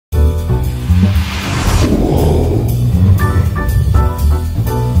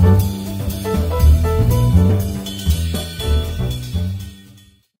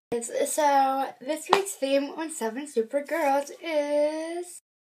guys, so this week's theme on 7 Super Girls is...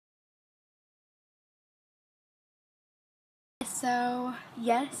 So,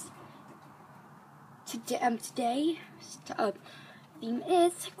 yes, today theme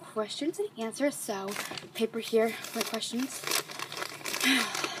is questions and answers, so paper here for questions.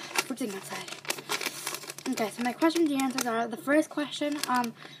 We're doing outside. Okay, so my questions and answers are, the first question,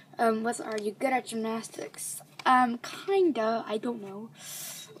 was, are you good at gymnastics? Kinda, I don't know.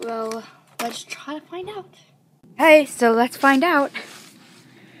 Well, let's try to find out. Hey, so let's find out.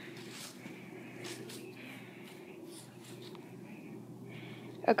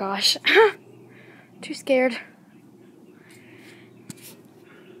 Oh gosh. Too scared.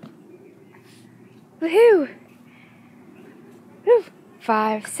 Woohoo! Woo!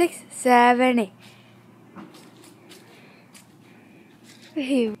 5, 6, 7, 8.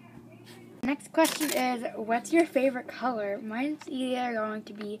 Woohoo! Next question is, what's your favorite color? Mine's either going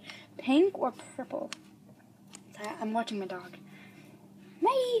to be pink or purple. So I'm watching my dog.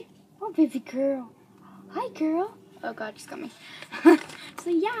 Maggie! Oh, baby girl. Hi, girl. Oh, God, she's got me.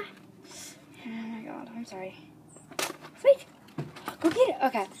 So, yeah. Oh, my God. I'm sorry. Sweet. Go get it.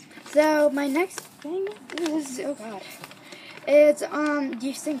 Okay. So, my next thing is, oh, God. It's, do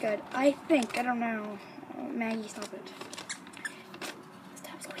you sing good? I think. I don't know. Oh, Maggie, stop it.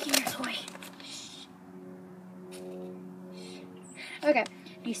 Stop squeaking your toy. Okay,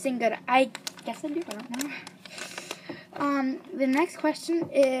 you sing good. I guess I do. I don't know. The next question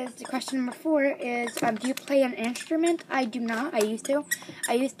is, question number 4 is, do you play an instrument? I do not. I used to.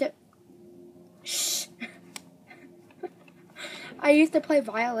 Shh. I used to play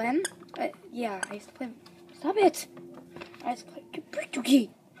violin. Yeah, I used to play. Stop it. I used to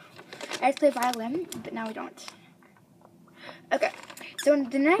play violin, but now I don't. Okay, so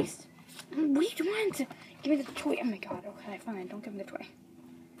the next. What do you want? Give me the toy. Oh my God. Okay, fine. Don't give me the toy.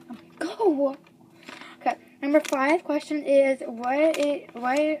 Go. Okay. Number 5 question is,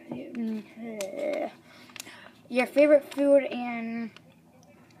 your favorite food and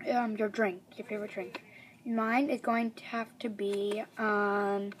your drink. Your favorite drink. Mine is going to have to be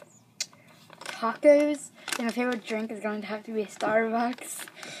tacos, and my favorite drink is going to have to be Starbucks.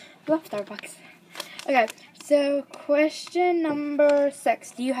 I love Starbucks. Okay. So question number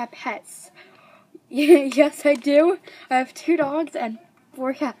 6. Do you have pets? Yes, I do. I have 2 dogs and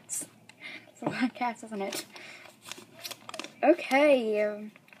 4 cats. That's a lot of cats, isn't it? Okay.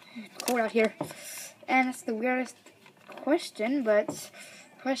 It's cold out here. And it's the weirdest question, but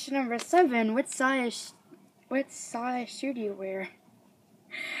question number 7. What size shoe do you wear?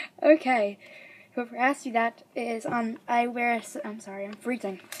 Okay. Whoever asked you that is, I'm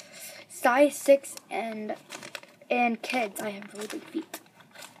freezing. Size 6 and kids. I have really big feet.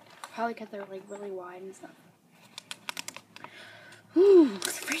 Probably because they're like really wide and stuff. Ooh,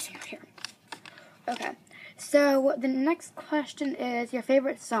 it's freezing out here. Okay, so the next question is your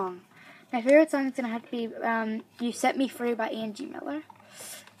favorite song. My favorite song is gonna have to be "You Set Me Free" by Angie Miller.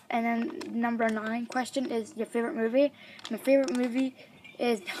 And then number 9 question is your favorite movie. My favorite movie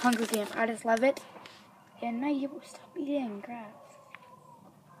is Hunger Games. I just love it. And now you will stop eating grass.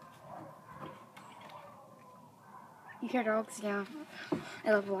 You hear dogs? Yeah.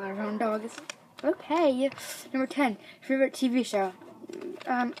 I love a lot of our own dogs. Okay. Number 10. Favorite TV show?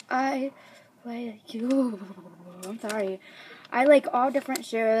 I like you. I'm sorry. I like all different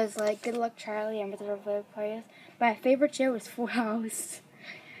shows, like Good Luck Charlie and Mr. Place. My favorite show is Full House.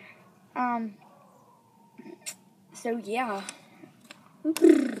 So yeah.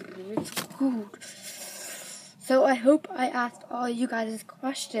 It's cold. So I hope I asked all you guys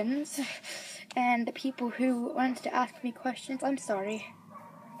questions. And the people who wanted to ask me questions, I'm sorry.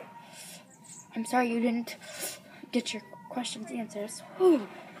 I'm sorry you didn't get your questions answers. Whew,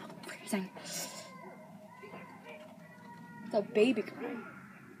 freezing. It's a baby crying.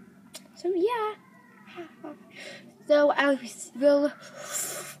 So yeah. So I will.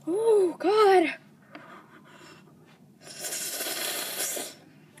 Oh God.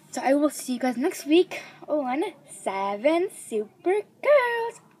 So I will see you guys next week on 7 Super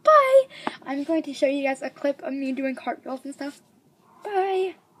Girls. Bye! I'm going to show you guys a clip of me doing cartwheels and stuff.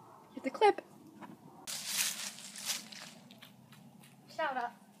 Bye! Here's the clip. Shout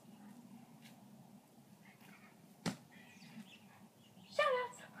out. Shout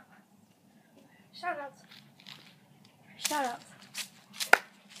outs. Shout outs. Shout outs.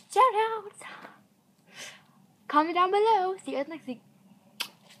 Shout outs. Comment down below. See you guys next week.